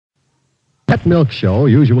Pet Milk Show,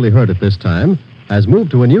 usually heard at this time, has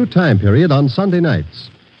moved to a new time period on Sunday nights.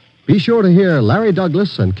 Be sure to hear Larry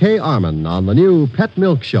Douglas and Kay Arman on the new Pet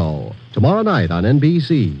Milk Show tomorrow night on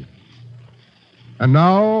NBC. And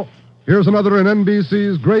now, here's another in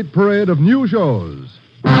NBC's great parade of new shows.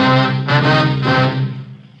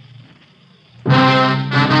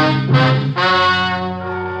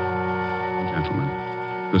 Gentlemen,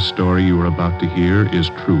 the story you are about to hear is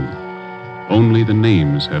true. Only the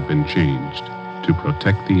names have been changed to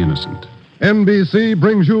protect the innocent. NBC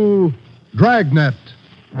brings you Dragnet.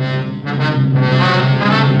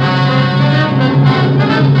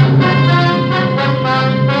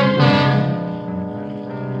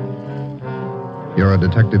 You're a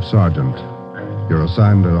detective sergeant. You're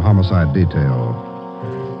assigned to a homicide detail.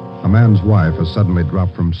 A man's wife has suddenly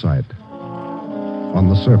dropped from sight. On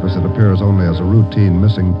the surface, it appears only as a routine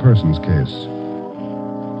missing persons case.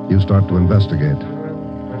 You start to investigate.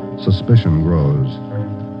 Suspicion grows.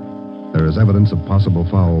 There is evidence of possible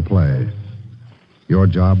foul play. Your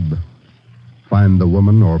job, find the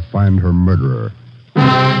woman or find her murderer.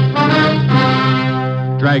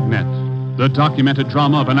 Dragnet, the documented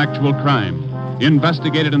drama of an actual crime.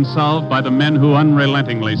 Investigated and solved by the men who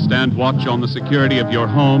unrelentingly stand watch on the security of your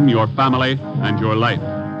home, your family, and your life.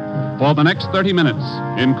 For the next 30 minutes,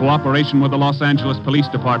 in cooperation with the Los Angeles Police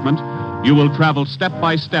Department, you will travel step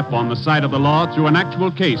by step on the side of the law through an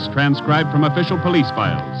actual case transcribed from official police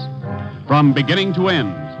files. From beginning to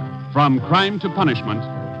end, from crime to punishment,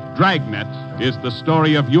 Dragnet is the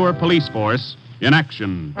story of your police force in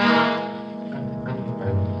action.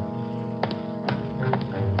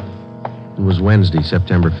 It was Wednesday,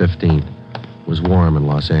 September 15th. It was warm in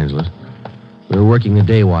Los Angeles. We were working the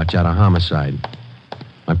day watch out of homicide.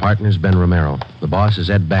 My partner's Ben Romero. The boss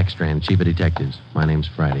is Ed Backstrand, chief of detectives. My name's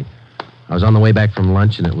Friday. I was on the way back from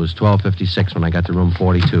lunch, and it was 12:56 when I got to room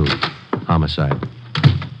 42. Homicide.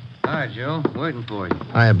 Hi, Joe. Waiting for you.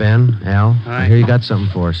 Hiya, Ben. Al. Hi. I hear you got something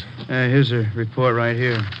for us. Here's a report right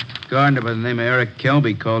here. Gardener by the name of Eric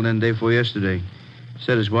Kelby called in day before yesterday.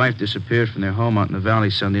 Said his wife disappeared from their home out in the valley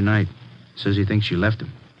Sunday night. Says he thinks she left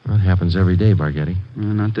him. That happens every day, Barghetti.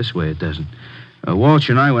 Not this way, it doesn't. Walsh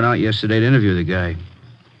and I went out yesterday to interview the guy.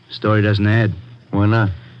 Story doesn't add. Why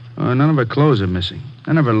not? None of her clothes are missing.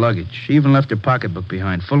 None of her luggage. She even left her pocketbook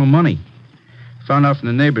behind, full of money. Found out from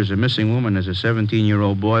the neighbors a missing woman is a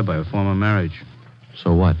 17-year-old boy by a former marriage.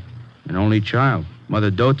 So what? An only child. Mother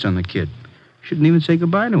dotes on the kid. Shouldn't even say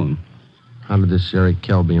goodbye to him. How did this Eric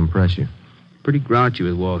Kelby impress you? Pretty grouchy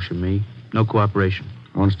with Walsh and me. No cooperation.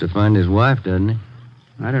 Wants to find his wife, doesn't he?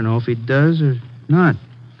 I don't know if he does or not.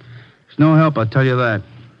 There's no help, I'll tell you that.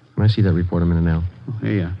 Can I see that report a minute now? Oh,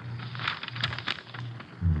 here you are.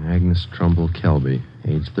 Agnes Trumbull Kelby,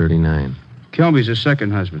 age 39. Kelby's her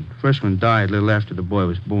second husband. First one died a little after the boy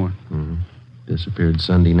was born. Mm-hmm. Disappeared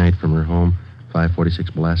Sunday night from her home, 546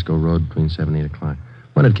 Belasco Road, between 7 and 8 o'clock.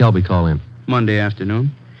 When did Kelby call in? Monday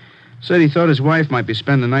afternoon. Said he thought his wife might be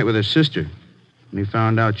spending the night with her sister. When he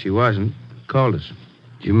found out she wasn't, he called us.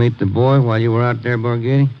 Did you meet the boy while you were out there,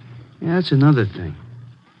 Borghetti? Yeah, that's another thing.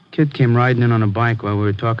 Kid came riding in on a bike while we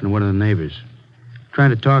were talking to one of the neighbors. Tried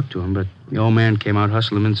to talk to him, but the old man came out,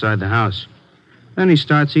 hustled him inside the house. Then he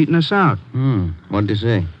starts eating us out. What'd he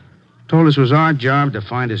say? Told us it was our job to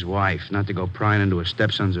find his wife, not to go prying into her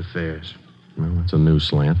stepson's affairs. Well, that's a new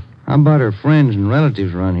slant. How about her friends and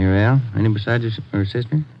relatives around here, Al? Any besides her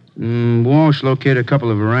sister? Walsh located a couple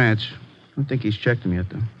of her aunts. I don't think he's checked them yet,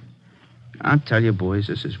 though. I'll tell you, boys,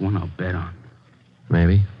 this is one I'll bet on.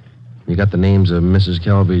 Maybe. You got the names of Mrs.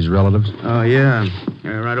 Kelby's relatives? Oh, yeah.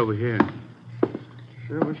 Right over here.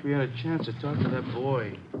 Sure wish we had a chance to talk to that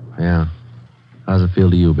boy. Yeah. How's it feel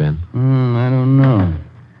to you, Ben? I don't know.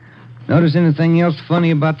 Notice anything else funny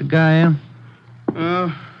about the guy, Al?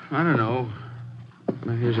 I don't know.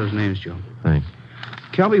 Well, here's those names, Joe. Thanks.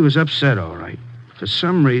 Kelby was upset, all right. For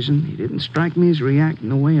some reason, he didn't strike me as reacting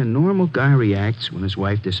the way a normal guy reacts when his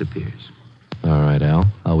wife disappears. All right, Al.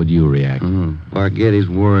 How would you react? Barghetti's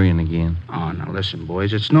worrying again. Oh, now listen,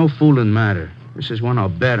 boys. It's no fooling matter. This is one I'll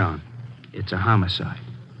bet on. It's a homicide.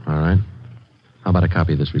 All right. How about a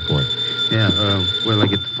copy of this report? Yeah, where'll I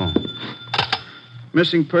get the phone?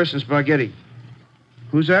 Missing persons, Barghetti.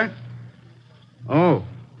 Who's that? Oh,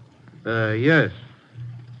 yes.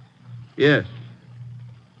 Yes.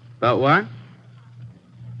 About what?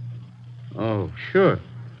 Oh, sure.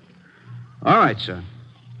 All right, son.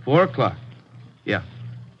 4 o'clock. Yeah.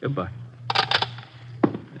 Goodbye.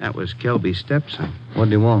 That was Kelby's stepson. What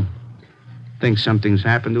do you want? Thinks something's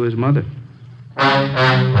happened to his mother.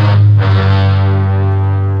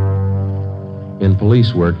 In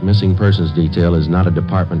police work, missing persons detail is not a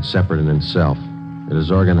department separate in itself. It is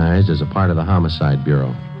organized as a part of the Homicide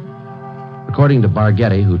Bureau. According to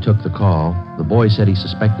Barghetti, who took the call, the boy said he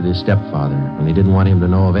suspected his stepfather, and he didn't want him to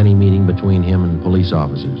know of any meeting between him and police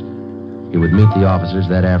officers. He would meet the officers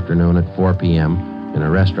that afternoon at 4 p.m. in a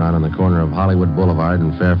restaurant on the corner of Hollywood Boulevard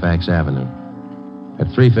and Fairfax Avenue. At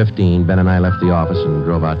 3:15, Ben and I left the office and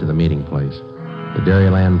drove out to the meeting place, the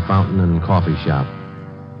Dairyland Fountain and Coffee Shop.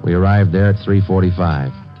 We arrived there at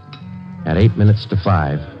 3:45. At 8 minutes to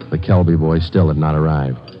 5, the Kelby boy still had not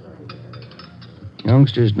arrived.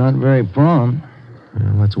 Youngster's not very prompt.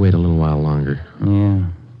 Well, let's wait a little while longer. Yeah.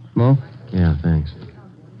 Smoke? Yeah, thanks.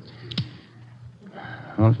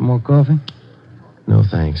 Want some more coffee? No,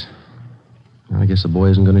 thanks. Well, I guess the boy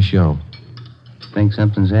isn't going to show. Think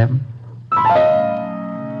something's happened?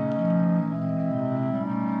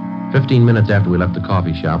 15 minutes after we left the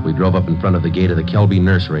coffee shop, we drove up in front of the gate of the Kelby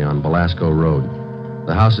Nursery on Belasco Road.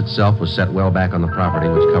 The house itself was set well back on the property,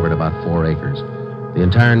 which covered about 4 acres. The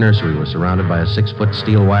entire nursery was surrounded by a 6-foot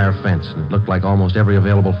steel wire fence, and it looked like almost every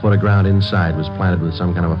available foot of ground inside was planted with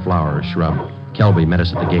some kind of a flower or shrub. Kelby met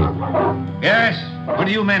us at the gate. Yes? What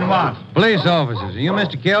do you men want? Police officers. Are you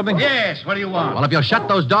Mr. Kelby? Yes, what do you want? Well, if you'll shut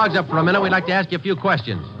those dogs up for a minute, we'd like to ask you a few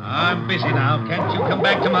questions. I'm busy now. Can't you come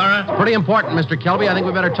back tomorrow? Pretty important, Mr. Kelby. I think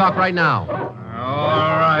we better talk right now.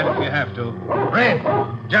 All right, if you have to. Red,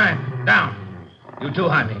 Giant, down. You too,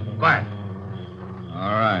 Jaime. Quiet.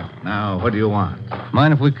 All right. Now, what do you want?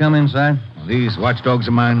 Mind if we come inside? These watchdogs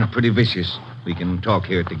of mine are pretty vicious. We can talk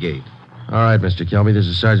here at the gate. All right, Mr. Kelby. This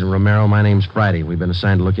is Sergeant Romero. My name's Friday. We've been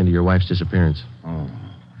assigned to look into your wife's disappearance. Oh.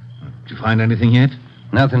 Did you find anything yet?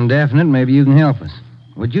 Nothing definite. Maybe you can help us.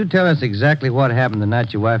 Would you tell us exactly what happened the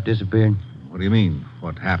night your wife disappeared? What do you mean?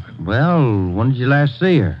 What happened? Well, when did you last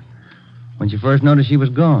see her? When you first noticed she was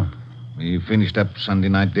gone? We finished up Sunday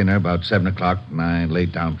night dinner about 7 o'clock, and I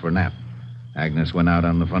laid down for a nap. Agnes went out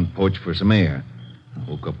on the front porch for some air. I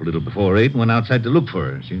woke up a little before 8 and went outside to look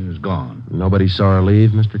for her. She was gone. Nobody saw her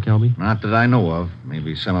leave, Mr. Kelby? Not that I know of.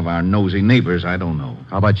 Maybe some of our nosy neighbors, I don't know.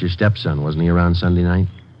 How about your stepson? Wasn't he around Sunday night?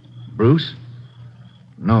 Bruce?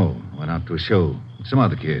 No, went out to a show with some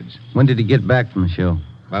other kids. When did he get back from the show?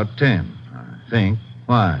 About 10, I think.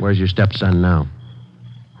 Why? Where's your stepson now?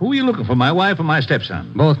 Who are you looking for, my wife or my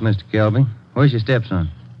stepson? Both, Mr. Kelby. Where's your stepson?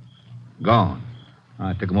 Gone.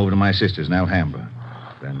 I took him over to my sister's in Alhambra.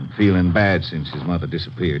 Been feeling bad since his mother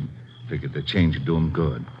disappeared. Figured the change would do him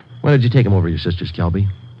good. When did you take him over to your sister's, Kelby?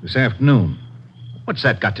 This afternoon. What's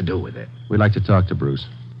that got to do with it? We'd like to talk to Bruce.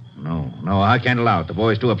 No, I can't allow it. The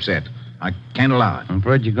boy's too upset. I can't allow it. I'm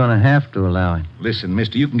afraid you're going to have to allow it. Listen,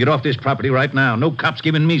 mister, you can get off this property right now. No cop's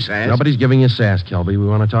giving me sass. Nobody's giving you sass, Kelby. We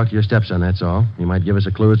want to talk to your stepson, that's all. He might give us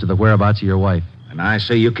a clue as to the whereabouts of your wife. And I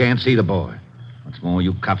say you can't see the boy. What's more,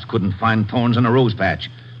 you cops couldn't find thorns in a rose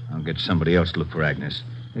patch. I'll get somebody else to look for Agnes.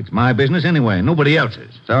 It's my business anyway, nobody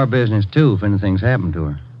else's. It's our business, too, if anything's happened to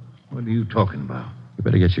her. What are you talking about? You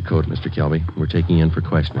better get your coat, Mr. Kelby. We're taking you in for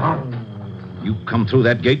questioning. You come through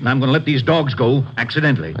that gate, and I'm going to let these dogs go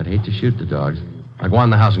accidentally. I'd hate to shoot the dogs. Now go on in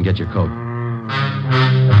the house and get your coat.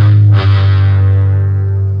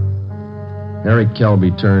 Eric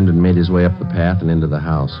Kelby turned and made his way up the path and into the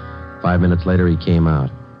house. 5 minutes later, he came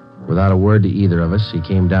out. Without a word to either of us, he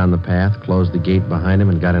came down the path, closed the gate behind him,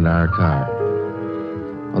 and got into our car.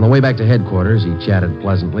 On the way back to headquarters, he chatted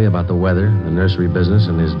pleasantly about the weather, the nursery business,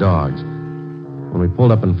 and his dogs. When we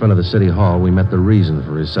pulled up in front of the city hall, we met the reason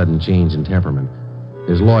for his sudden change in temperament.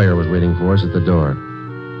 His lawyer was waiting for us at the door.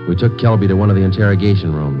 We took Kelby to one of the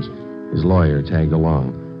interrogation rooms. His lawyer tagged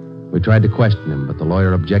along. We tried to question him, but the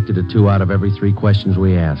lawyer objected to 2 out of every 3 questions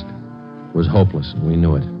we asked. It was hopeless, and we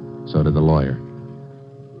knew it. So did the lawyer.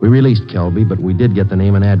 We released Kelby, but we did get the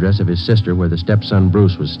name and address of his sister where the stepson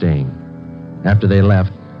Bruce was staying. After they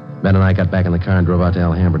left, Ben and I got back in the car and drove out to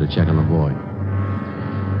Alhambra to check on the boy.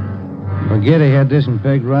 Barghetti had this one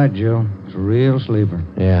pegged right, Joe. It's a real sleeper.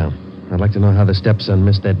 Yeah. I'd like to know how the stepson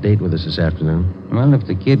missed that date with us this afternoon. Well, if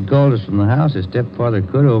the kid called us from the house, his stepfather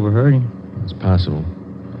could have overheard him. It's possible.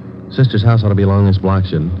 Sister's house ought to be along this block,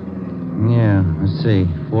 shouldn't it? Yeah, let's see.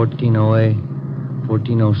 1408,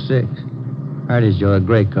 1406. Right is, Joe. A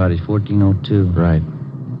gray cottage, 1402. Right.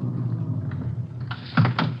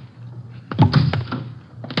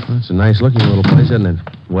 Well, it's a nice-looking little place, isn't it?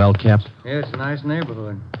 Well kept. Yeah, it's a nice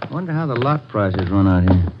neighborhood. Wonder how the lot prices run out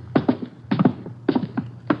here.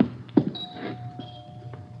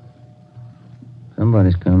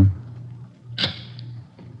 Somebody's coming.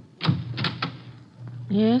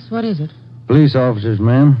 Yes, what is it? Police officers,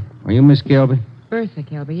 ma'am. Are you Miss Kelby? Bertha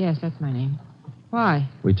Kelby, yes, that's my name. Why?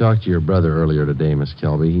 We talked to your brother earlier today, Miss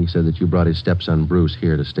Kelby. He said that you brought his stepson Bruce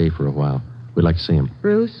here to stay for a while. We'd like to see him.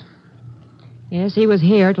 Bruce? Yes, he was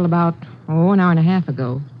here till about, Oh, an hour and a half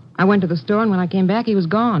ago. I went to the store, and when I came back, he was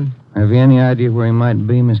gone. Have you any idea where he might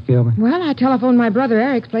be, Miss Kelby? Well, I telephoned my brother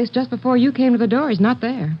Eric's place just before you came to the door. He's not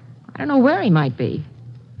there. I don't know where he might be.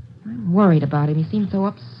 I'm worried about him. He seemed so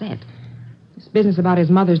upset. This business about his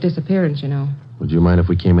mother's disappearance, you know. Would you mind if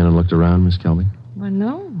we came in and looked around, Miss Kelby? Well,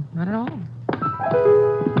 no, not at all.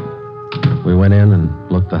 We went in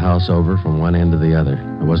and looked the house over from one end to the other.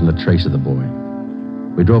 There wasn't a trace of the boy.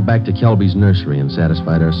 We drove back to Kelby's nursery and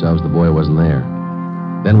satisfied ourselves the boy wasn't there.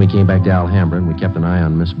 Then we came back to Alhambra, and we kept an eye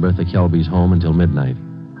on Miss Bertha Kelby's home until midnight.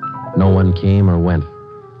 No one came or went.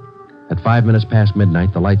 At 5 minutes past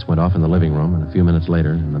midnight, the lights went off in the living room, and a few minutes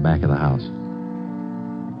later, in the back of the house.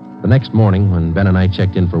 The next morning, when Ben and I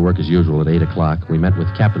checked in for work as usual at 8 o'clock, we met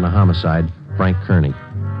with Captain of Homicide, Frank Kearney.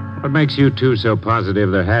 What makes you two so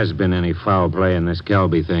positive there has been any foul play in this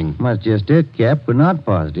Kelby thing? Well, that's just it, Cap. We're not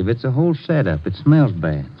positive. It's a whole setup. It smells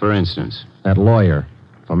bad. For instance? That lawyer.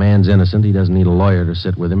 If a man's innocent, he doesn't need a lawyer to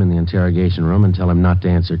sit with him in the interrogation room and tell him not to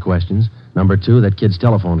answer questions. Number two, that kid's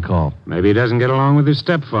telephone call. Maybe he doesn't get along with his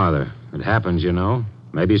stepfather. It happens, you know.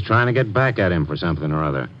 Maybe he's trying to get back at him for something or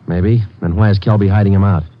other. Maybe. Then why is Kelby hiding him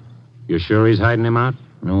out? You sure he's hiding him out?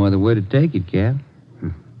 No other way to take it, Cap.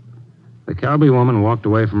 The Kelby woman walked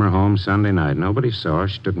away from her home Sunday night. Nobody saw her.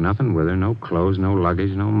 She took nothing with her. No clothes, no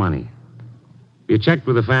luggage, no money. You checked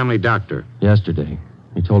with the family doctor? Yesterday.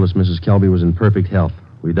 He told us Mrs. Kelby was in perfect health.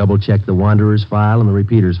 We double-checked the wanderer's file and the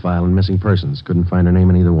repeater's file and missing persons. Couldn't find her name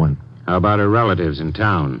in either one. How about her relatives in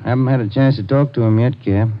town? Haven't had a chance to talk to him yet,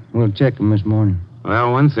 Cap. We'll check him this morning.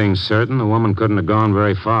 Well, one thing's certain. The woman couldn't have gone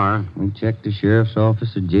very far. We checked the sheriff's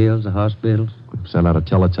office, the jails, the hospitals. We've sent out a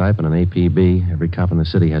teletype and an APB. Every cop in the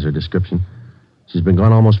city has her description. She's been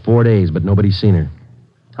gone almost 4 days, but nobody's seen her.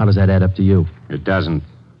 How does that add up to you? It doesn't.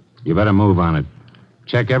 You better move on it.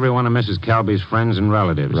 Check every one of Mrs. Kelby's friends and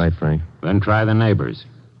relatives. Right, Frank. Then try the neighbors.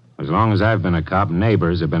 As long as I've been a cop,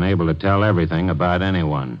 neighbors have been able to tell everything about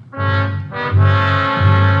anyone.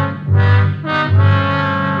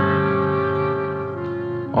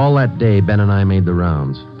 All that day, Ben and I made the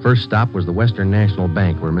rounds. First stop was the Western National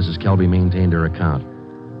Bank, where Mrs. Kelby maintained her account.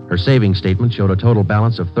 Her savings statement showed a total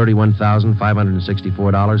balance of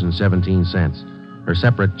 $31,564.17. Her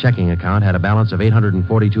separate checking account had a balance of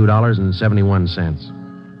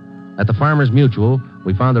 $842.71. At the Farmers Mutual,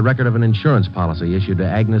 we found the record of an insurance policy issued to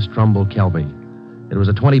Agnes Trumbull Kelby. It was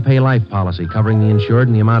a 20-pay life policy covering the insured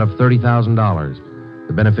in the amount of $30,000.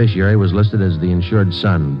 The beneficiary was listed as the insured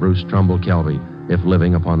son, Bruce Trumbull Kelby, if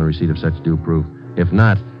living upon the receipt of such due proof. If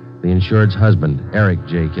not, the insured's husband, Eric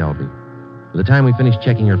J. Kelby. By the time we finished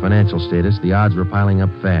checking her financial status, the odds were piling up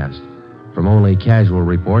fast. From only casual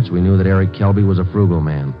reports, we knew that Eric Kelby was a frugal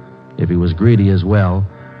man. If he was greedy as well,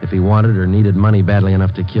 if he wanted or needed money badly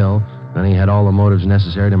enough to kill, then he had all the motives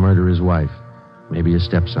necessary to murder his wife. Maybe his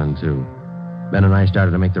stepson, too. Ben and I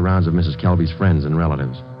started to make the rounds of Mrs. Kelby's friends and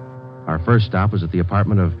relatives. Our first stop was at the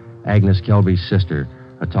apartment of Agnes Kelby's sister,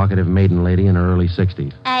 a talkative maiden lady in her early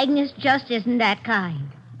 60s. Agnes just isn't that kind.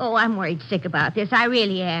 Oh, I'm worried sick about this. I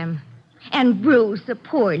really am. And Bruce, the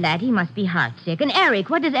poor lad, he must be heartsick. And Eric,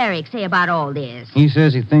 what does Eric say about all this? He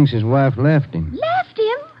says he thinks his wife left him. Left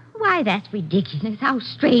him? Why, that's ridiculous. How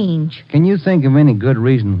strange. Can you think of any good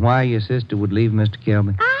reason why your sister would leave Mr.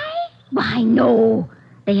 Kelby? Why, no.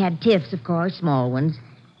 They had tiffs, of course, small ones.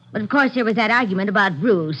 But, of course, there was that argument about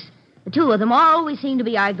Bruce. The two of them always seem to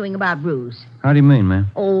be arguing about Bruce. How do you mean,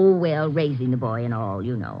 ma'am? Oh, well, raising the boy and all,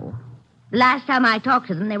 you know. The last time I talked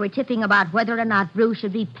to them, they were tiffing about whether or not Bruce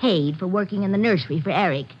should be paid for working in the nursery for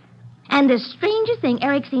Eric. And the strangest thing,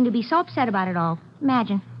 Eric seemed to be so upset about it all.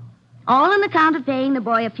 Imagine. All on account of paying the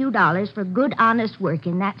boy a few dollars for good, honest work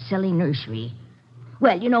in that silly nursery.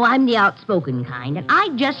 Well, you know, I'm the outspoken kind, and I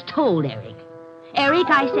just told Eric. Eric,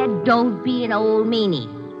 I said, don't be an old meanie.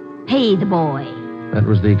 Pay the boy. That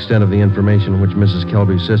was the extent of the information which Mrs.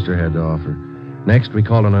 Kelby's sister had to offer. Next, we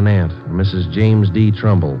called on an aunt, Mrs. James D.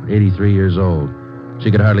 Trumbull, 83 years old. She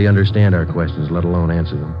could hardly understand our questions, let alone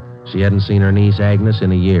answer them. She hadn't seen her niece, Agnes,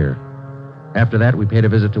 in a year. After that, we paid a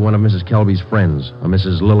visit to one of Mrs. Kelby's friends, a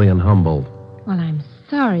Mrs. Lillian Humboldt. Well, I'm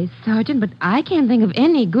sorry, Sergeant, but I can't think of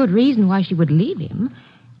any good reason why she would leave him.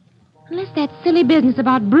 Unless that silly business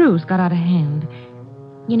about Bruce got out of hand.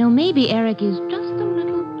 You know, maybe Eric is just a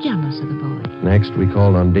little jealous of the boy. Next, we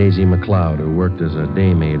called on Daisy McLeod, who worked as a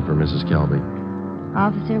day maid for Mrs. Kelby.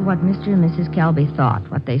 Officer, what Mr. and Mrs. Kelby thought,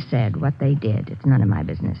 what they said, what they did, it's none of my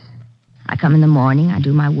business. I come in the morning, I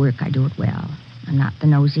do my work, I do it well. I'm not the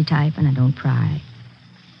nosy type, and I don't pry.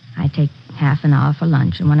 I take half an hour for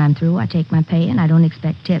lunch, and when I'm through, I take my pay, and I don't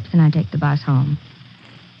expect tips, and I take the bus home.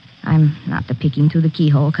 I'm not the peeking through the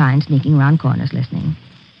keyhole kind, sneaking around corners listening.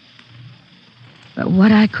 But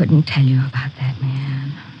what I couldn't tell you about that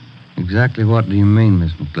man. Exactly what do you mean,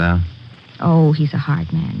 Miss McLeod? Oh, he's a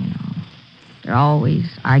hard man, you know. They're always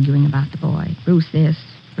arguing about the boy. Bruce this,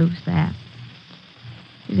 Bruce that.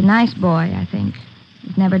 He's a nice boy, I think.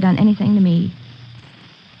 He's never done anything to me.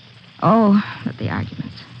 Oh, but the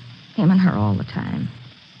arguments. Him and her all the time.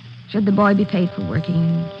 Should the boy be paid for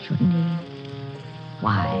working? Shouldn't he?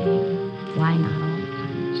 Why? Why not all the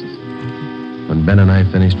time? It's just... When Ben and I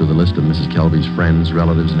finished with a list of Mrs. Kelby's friends,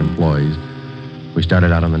 relatives, and employees, we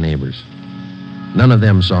started out on the neighbors. None of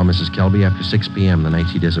them saw Mrs. Kelby after 6 p.m. the night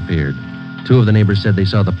she disappeared. 2 of the neighbors said they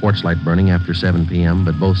saw the porch light burning after 7 p.m.,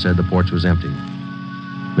 but both said the porch was empty.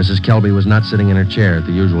 Mrs. Kelby was not sitting in her chair at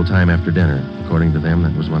the usual time after dinner. According to them,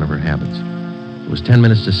 that was one of her habits. It was 10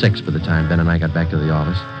 minutes to 6 by the time Ben and I got back to the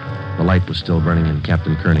office. The light was still burning in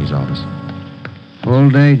Captain Kearney's office. Full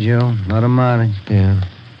day, Joe. A lot of mileage. Yeah.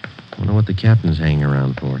 Wonder what the captain's hanging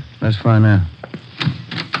around for. Let's find out.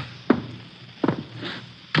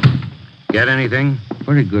 Get anything?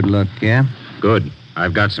 Pretty good luck, Cap. Good.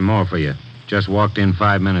 I've got some more for you. Just walked in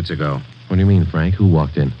 5 minutes ago. What do you mean, Frank? Who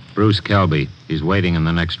walked in? Bruce Kelby. He's waiting in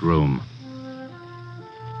the next room.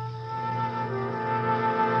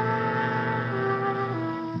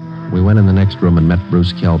 We went in the next room and met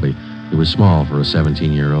Bruce Kelby. He was small for a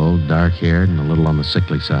 17-year-old, dark-haired, and a little on the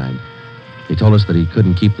sickly side. He told us that he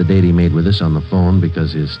couldn't keep the date he made with us on the phone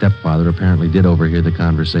because his stepfather apparently did overhear the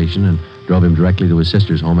conversation and drove him directly to his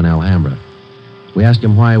sister's home in Alhambra. We asked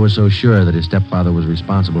him why he was so sure that his stepfather was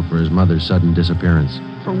responsible for his mother's sudden disappearance.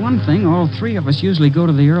 For one thing, all 3 of us usually go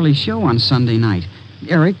to the early show on Sunday night.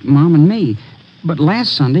 Eric, Mom, and me. But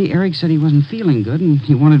last Sunday, Eric said he wasn't feeling good and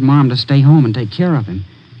he wanted Mom to stay home and take care of him.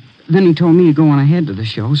 Then he told me to go on ahead to the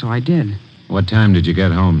show, so I did. What time did you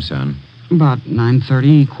get home, son? About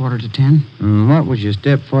 9:30, 9:45. What was your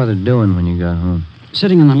stepfather doing when you got home?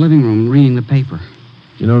 Sitting in the living room reading the paper.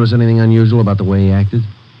 Did you notice anything unusual about the way he acted?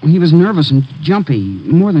 He was nervous and jumpy,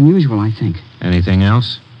 more than usual, I think. Anything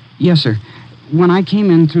else? Yes, sir. When I came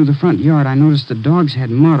in through the front yard, I noticed the dogs had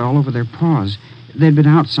mud all over their paws. They'd been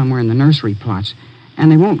out somewhere in the nursery plots. And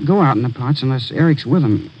they won't go out in the plots unless Eric's with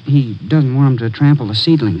them. He doesn't want them to trample the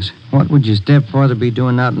seedlings. What would your stepfather be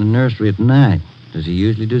doing out in the nursery at night? Does he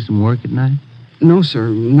usually do some work at night? No, sir.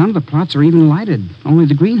 None of the plots are even lighted. Only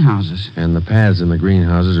the greenhouses. And the paths in the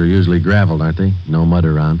greenhouses are usually graveled, aren't they? No mud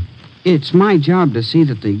around. It's my job to see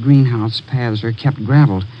that the greenhouse paths are kept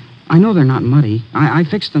graveled. I know they're not muddy. I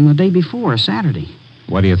fixed them the day before, Saturday.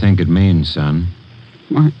 What do you think it means, son?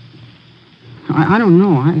 I don't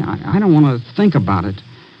know. I don't want to think about it.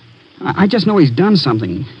 I just know he's done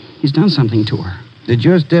something. He's done something to her. Did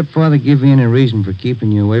your stepfather give you any reason for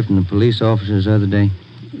keeping you away from the police officers the other day?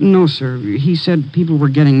 No, sir. He said people were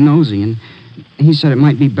getting nosy, and he said it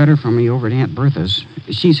might be better for me over at Aunt Bertha's.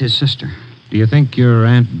 She's his sister. Do you think your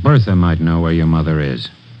Aunt Bertha might know where your mother is?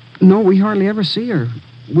 No, we hardly ever see her.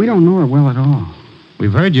 We don't know her well at all.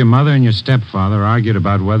 We've heard your mother and your stepfather argued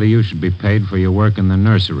about whether you should be paid for your work in the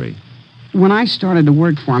nursery. When I started to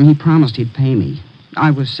work for him, he promised he'd pay me.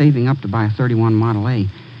 I was saving up to buy a 31 Model A.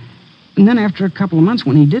 And then after a couple of months,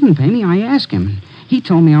 when he didn't pay me, I asked him. He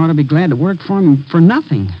told me I ought to be glad to work for him for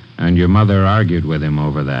nothing. And your mother argued with him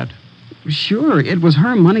over that? Sure, it was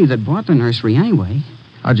her money that bought the nursery anyway.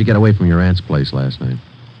 How'd you get away from your aunt's place last night?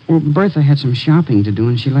 Well, Bertha had some shopping to do,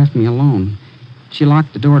 and she left me alone. She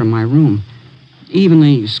locked the door to my room. Even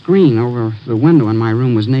the screen over the window in my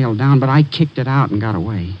room was nailed down, but I kicked it out and got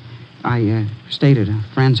away. I stayed at a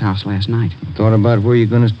friend's house last night. Thought about where you're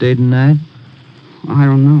going to stay tonight? I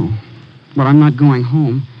don't know. But I'm not going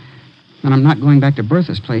home. And I'm not going back to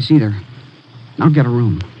Bertha's place either. I'll get a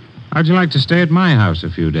room. How'd you like to stay at my house a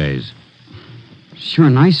few days? Sure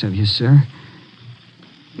nice of you, sir.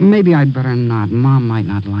 Maybe I'd better not. Mom might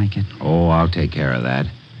not like it. Oh, I'll take care of that.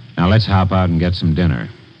 Now let's hop out and get some dinner.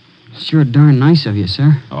 Sure darn nice of you,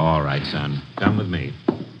 sir. All right, son. Come with me.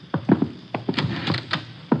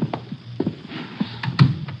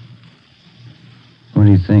 What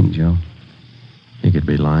do you think, Joe? He could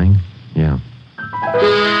be lying. Yeah.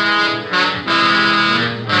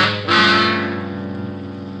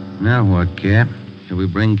 Now what, Cap? Shall we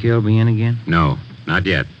bring Kelby in again? No, not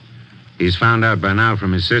yet. He's found out by now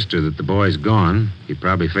from his sister that the boy's gone. He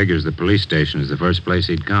probably figures the police station is the first place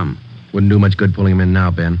he'd come. Wouldn't do much good pulling him in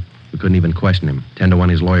now, Ben. We couldn't even question him. 10 to 1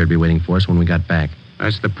 his lawyer'd be waiting for us when we got back.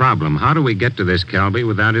 That's the problem. How do we get to this Kelby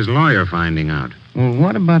without his lawyer finding out? Well,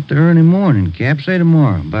 what about the early morning, Cap? Say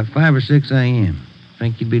tomorrow, about 5 or 6 a.m.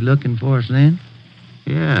 Think you'd be looking for us then?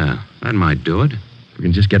 Yeah, that might do it. If we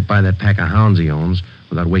can just get by that pack of hounds he owns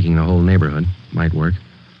without waking the whole neighborhood, might work.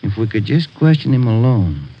 If we could just question him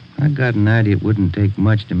alone, I got an idea it wouldn't take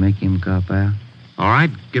much to make him cop out. All right,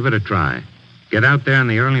 give it a try. Get out there in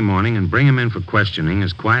the early morning and bring him in for questioning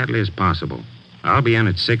as quietly as possible. I'll be in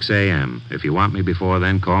at 6 a.m. If you want me before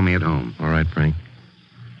then, call me at home. All right, Frank.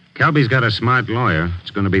 Kelby's got a smart lawyer.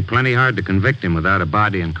 It's going to be plenty hard to convict him without a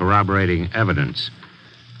body and corroborating evidence.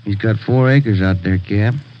 He's got 4 acres out there,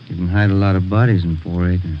 Cap. You can hide a lot of bodies in 4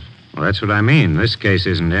 acres. Well, that's what I mean. This case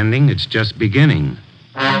isn't ending. It's just beginning.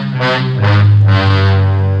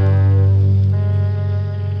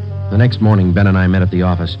 The next morning, Ben and I met at the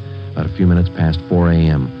office about a few minutes past 4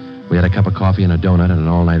 a.m. We had a cup of coffee and a donut at an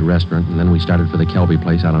all-night restaurant, and then we started for the Kelby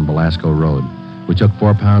place out on Belasco Road. We took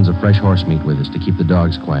 4 pounds of fresh horse meat with us to keep the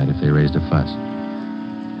dogs quiet if they raised a fuss.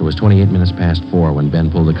 It was 28 minutes past 4 when Ben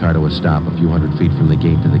pulled the car to a stop a few hundred feet from the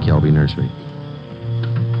gate to the Kelby nursery.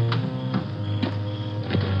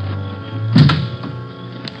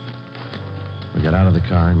 We got out of the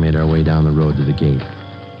car and made our way down the road to the gate.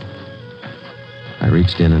 I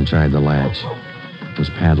reached in and tried the latch. It was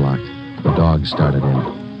padlocked. The dogs started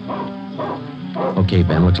in. Okay,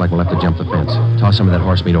 Ben, looks like we'll have to jump the fence. Toss some of that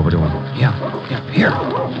horse meat over to him. Yeah, here.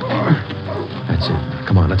 That's it.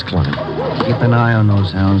 Come on, let's climb. Keep an eye on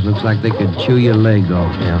those hounds. Looks like they could chew your leg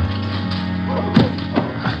off. Yeah.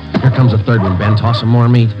 Here comes a third one, Ben. Toss some more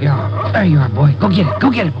meat. Yeah, there you are, boy. Go get it. Go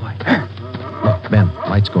get it, boy. There. Look, Ben,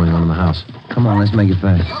 lights going on in the house. Come on, let's make it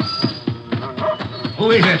fast.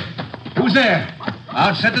 Who is it? Who's there?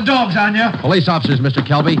 I'll set the dogs on you. Police officers, Mr.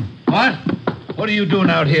 Kelby. What? What are you doing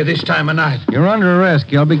out here this time of night? You're under arrest,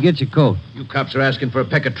 Kelby. Get your coat. You cops are asking for a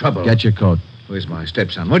peck of trouble. Get your coat. Where's my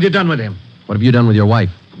stepson? What you done with him? What have you done with your wife?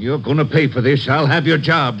 You're going to pay for this. I'll have your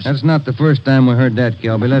jobs. That's not the first time we heard that,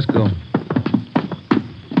 Kelby. Let's go.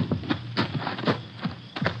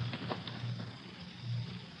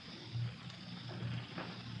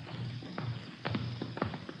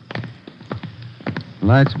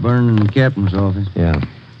 Lights burning in the captain's office. Yeah.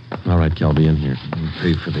 All right, Kelby, in here. I'll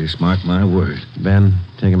pay for this, mark my word. Ben,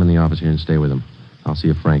 take him in the office here and stay with him. I'll see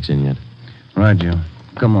if Frank's in yet. Right, Joe.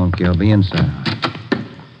 Come on, Kelby, inside.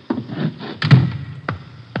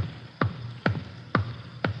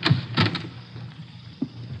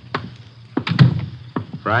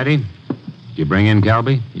 Friday? Did you bring in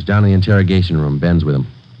Kelby? He's down in the interrogation room. Ben's with him.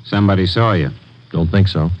 Somebody saw you. Don't think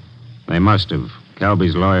so. They must have.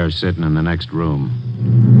 Kelby's lawyer's sitting in the next room.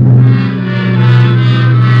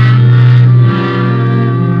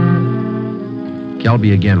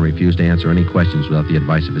 Kelby again refused to answer any questions without the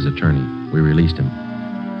advice of his attorney. We released him.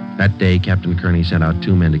 That day, Captain Kearney sent out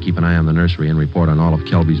 2 men to keep an eye on the nursery and report on all of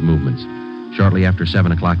Kelby's movements. Shortly after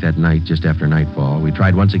 7 o'clock that night, just after nightfall, we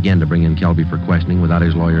tried once again to bring in Kelby for questioning without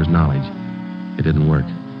his lawyer's knowledge. It didn't work.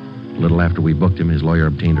 A little after we booked him, his lawyer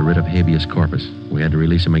obtained a writ of habeas corpus. We had to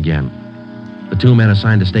release him again. The 2 men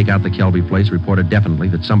assigned to stake out the Kelby place reported definitely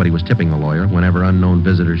that somebody was tipping the lawyer whenever unknown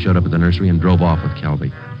visitors showed up at the nursery and drove off with Kelby.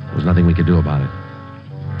 There was nothing we could do about it.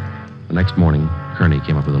 The next morning, Kearney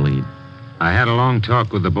came up with a lead. I had a long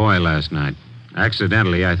talk with the boy last night.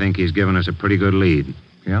 Accidentally, I think he's given us a pretty good lead.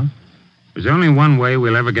 Yeah? There's only one way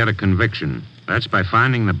we'll ever get a conviction. That's by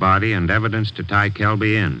finding the body and evidence to tie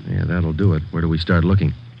Kelby in. Yeah, that'll do it. Where do we start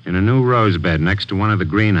looking? In a new rose bed next to one of the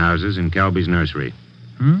greenhouses in Kelby's nursery.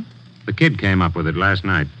 The kid came up with it last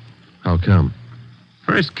night. How come?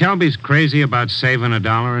 First, Kelby's crazy about saving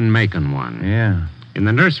 $1 and making one. Yeah. In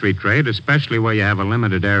the nursery trade, especially where you have a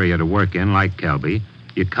limited area to work in, like Kelby,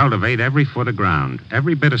 you cultivate every foot of ground.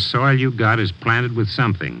 Every bit of soil you got is planted with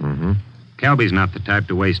something. Mm-hmm. Kelby's not the type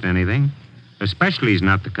to waste anything. Especially he's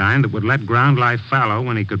not the kind that would let ground lie fallow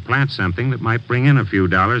when he could plant something that might bring in a few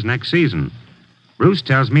dollars next season. Bruce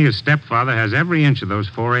tells me his stepfather has every inch of those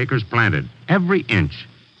 4 acres planted. Every inch.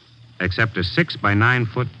 Except a 6 by 9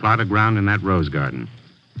 foot plot of ground in that rose garden.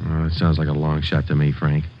 Oh, it sounds like a long shot to me,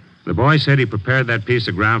 Frank. The boy said he prepared that piece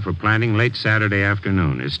of ground for planting late Saturday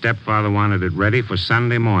afternoon. His stepfather wanted it ready for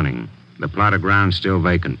Sunday morning. The plot of ground's still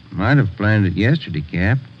vacant. Might have planted it yesterday,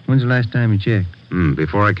 Cap. When's the last time you checked?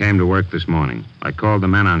 Before I came to work this morning. I called the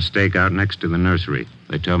men on stakeout next to the nursery.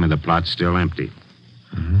 They told me the plot's still empty.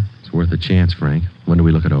 It's worth a chance, Frank. When do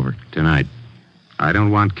we look it over? Tonight. I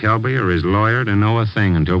don't want Kelby or his lawyer to know a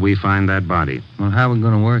thing until we find that body. Well, how are we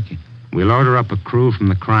going to work it? We'll order up a crew from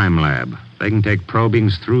the crime lab. They can take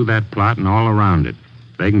probings through that plot and all around it.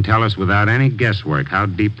 They can tell us without any guesswork how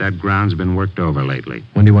deep that ground's been worked over lately.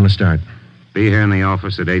 When do you want to start? Be here in the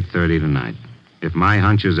office at 8:30 tonight. If my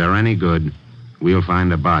hunches are any good, we'll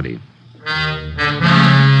find a body.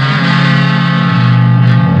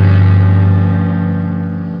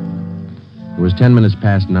 It was 10 minutes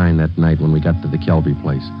past 9 that night when we got to the Kelby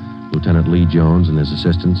place. Lieutenant Lee Jones and his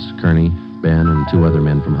assistants, Kearney, Ben, and 2 other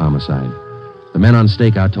men from homicide. The men on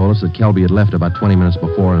stakeout told us that Kelby had left about 20 minutes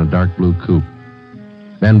before in a dark blue coupe.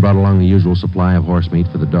 Ben brought along the usual supply of horse meat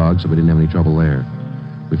for the dogs, so we didn't have any trouble there.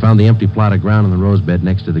 We found the empty plot of ground in the rose bed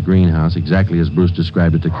next to the greenhouse, exactly as Bruce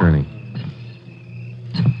described it to Kearney.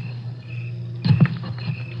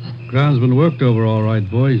 Ground's been worked over all right,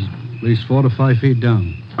 boys. At least 4 to 5 feet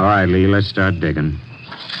down. All right, Lee, let's start digging.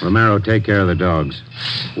 Romero, take care of the dogs.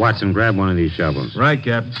 Watson, grab one of these shovels. Right,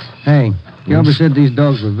 Captain. Hey, Kelby said these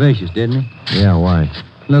dogs were vicious, didn't he? Yeah, why?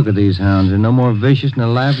 Look at these hounds. They're no more vicious than a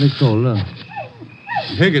lively coal. Look.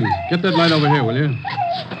 Higgins, get that light over here, will you?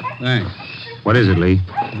 Thanks. What is it, Lee?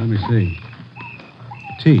 Let me see.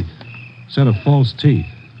 Teeth. Set of false teeth.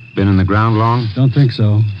 Been in the ground long? Don't think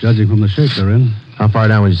so, judging from the shape they're in. How far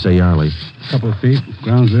down would you say you are, Lee? A couple of feet.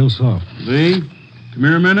 Ground's real soft. Lee, come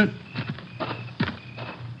here a minute.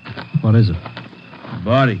 What is it?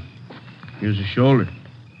 Body. Here's the shoulder.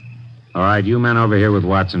 All right, you men over here with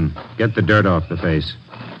Watson. Get the dirt off the face.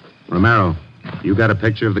 Romero, you got a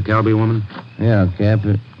picture of the Kelby woman? Yeah, Cap.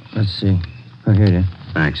 Let's see. Oh, here it is.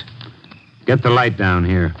 Thanks. Get the light down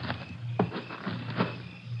here.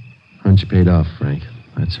 Hunch paid off, Frank.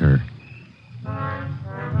 That's her.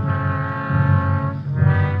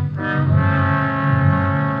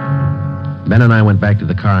 Ben and I went back to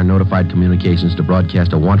the car and notified communications to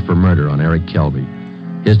broadcast a want for murder on Eric Kelby.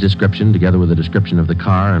 His description, together with a description of the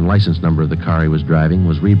car and license number of the car he was driving,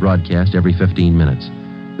 was rebroadcast every 15 minutes.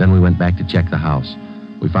 Then we went back to check the house.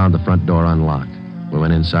 We found the front door unlocked. We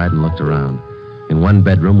went inside and looked around. In one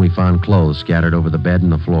bedroom, we found clothes scattered over the bed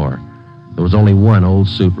and the floor. There was only one old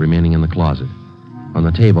suit remaining in the closet. On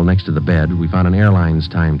the table next to the bed, we found an airline's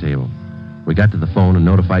timetable. We got to the phone and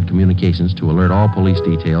notified communications to alert all police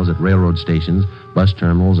details at railroad stations, bus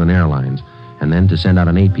terminals, and airlines, and then to send out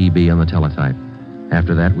an APB on the teletype.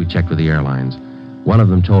 After that, we checked with the airlines. One of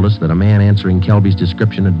them told us that a man answering Kelby's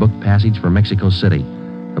description had booked passage for Mexico City.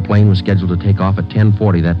 The plane was scheduled to take off at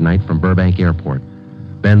 10:40 that night from Burbank Airport.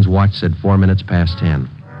 Ben's watch said 4 minutes past 10.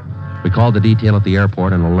 We called the detail at the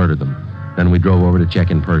airport and alerted them. Then we drove over to check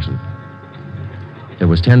in person. It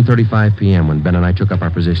was 10:35 p.m. when Ben and I took up our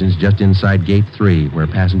positions just inside Gate 3, where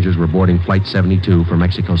passengers were boarding Flight 72 for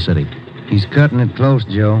Mexico City. He's cutting it close,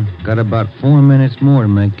 Joe. Got about 4 minutes more to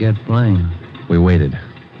make that plane. We waited.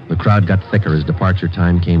 The crowd got thicker as departure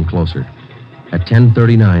time came closer. At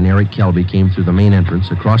 10:39, Eric Kelby came through the main entrance,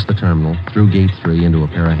 across the terminal, through Gate 3, into a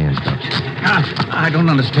pair of handcuffs. I don't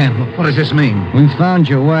understand. What does this mean? We found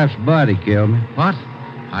your wife's body, Kelby. What?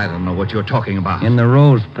 I don't know what you're talking about. In the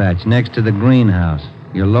rose patch next to the greenhouse.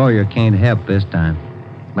 Your lawyer can't help this time.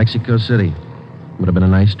 Mexico City. Would have been a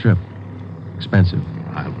nice trip. Expensive.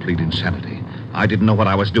 I'll plead insanity. I didn't know what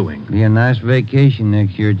I was doing. Be a nice vacation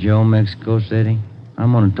next year, Joe, Mexico City.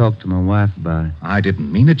 I'm going to talk to my wife about it. I didn't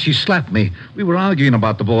mean it. She slapped me. We were arguing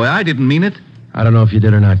about the boy. I didn't mean it. I don't know if you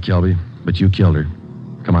did or not, Kelby, but you killed her.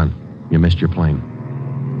 Come on. You missed your plane.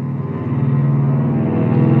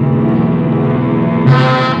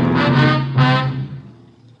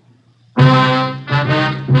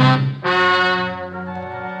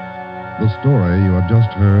 The story you have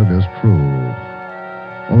just heard is true.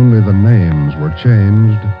 Only the names were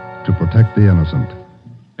changed to protect the innocent.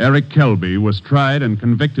 Eric Kelby was tried and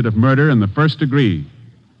convicted of murder in the first degree.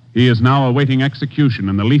 He is now awaiting execution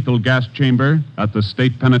in the lethal gas chamber at the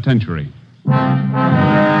state penitentiary.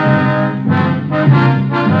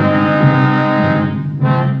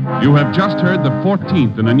 You have just heard the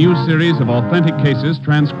 14th in a new series of authentic cases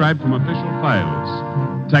transcribed from official files.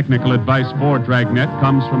 Technical advice for Dragnet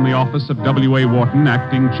comes from the office of W.A. Wharton,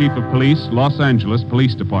 Acting Chief of Police, Los Angeles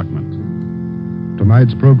Police Department.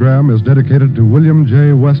 Tonight's program is dedicated to William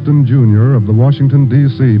J. Weston, Jr. of the Washington,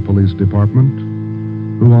 D.C. Police Department,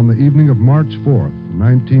 who on the evening of March 4th,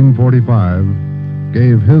 1945,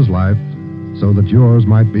 gave his life so that yours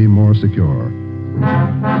might be more secure.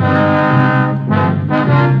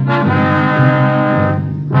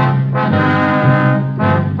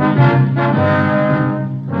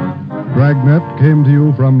 Dragnet came to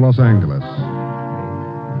you from Los Angeles.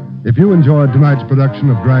 If you enjoyed tonight's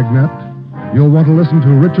production of Dragnet, you'll want to listen to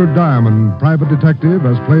Richard Diamond, private detective,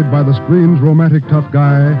 as played by the screen's romantic tough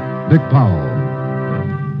guy, Dick Powell.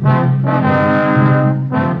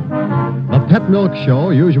 The Pet Milk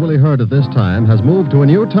Show, usually heard at this time, has moved to a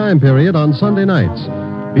new time period on Sunday nights.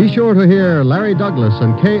 Be sure to hear Larry Douglas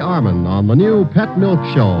and Kay Arman on the new Pet Milk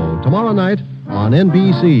Show tomorrow night on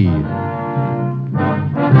NBC.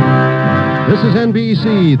 This is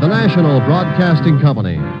NBC, the national broadcasting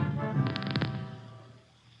company.